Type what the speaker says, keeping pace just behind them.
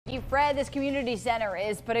Fred, this community center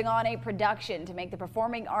is putting on a production to make the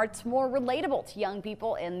performing arts more relatable to young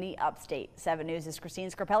people in the upstate. 7 News'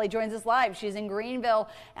 Christine Scarpelli joins us live. She's in Greenville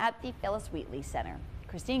at the Phillis Wheatley Center.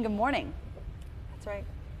 Christine, good morning. That's right.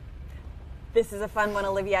 This is a fun one,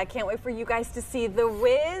 Olivia. I can't wait for you guys to see The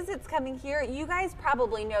Wiz. It's coming here. You guys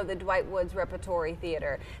probably know the Dwight Woods Repertory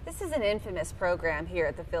Theater. This is an infamous program here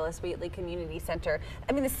at the Phillis Wheatley Community Center.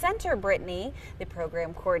 I mean, the center, Brittany, the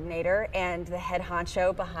program coordinator and the head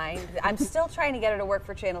honcho behind. I'm still trying to get her to work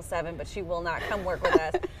for Channel 7, but she will not come work with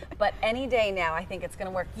us. But any day now, I think it's going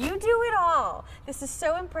to work. You do it all. This is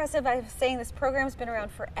so impressive. I was saying this program's been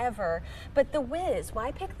around forever. But The Wiz,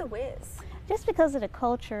 why pick The Wiz? Just because of the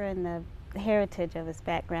culture and the heritage of his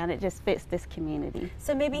background, it just fits this community.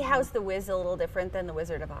 So maybe how's The Wiz a little different than The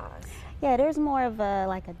Wizard of Oz? Yeah, there's more of a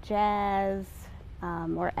like a jazz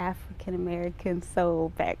or African American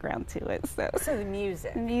soul background to it. So the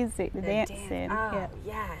music, the dancing. Oh yeah.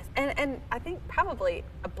 yes, and I think probably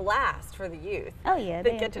a blast for the youth. Oh yeah,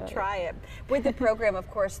 they get to try it. With the program, of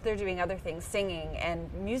course, they're doing other things, singing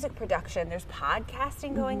and music production. There's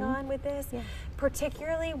podcasting going on with this. Yeah.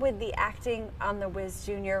 Particularly with the acting on the Wiz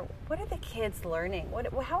Jr. What are the kids learning?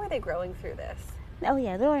 How are they growing through this? Oh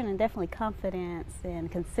yeah, they're learning definitely confidence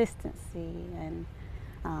and consistency and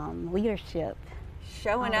leadership.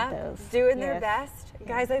 Showing up, doing their best.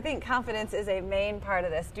 Guys, I think confidence is a main part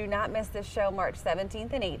of this. Do not miss this show March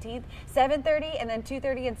 17th and 18th, 7:30 and then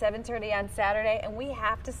 2:30 and 7:30 on Saturday. And we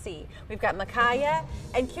have to see. We've got Micaiah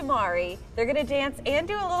and Kumari. They're going to dance and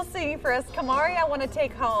do a little singing for us. Kumari, I want to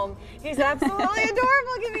take home. He's absolutely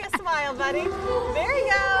adorable. Give me a smile, buddy. There he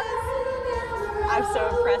goes. I'm so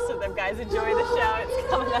impressed with them, guys. Enjoy the show. It's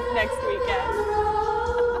coming up next weekend.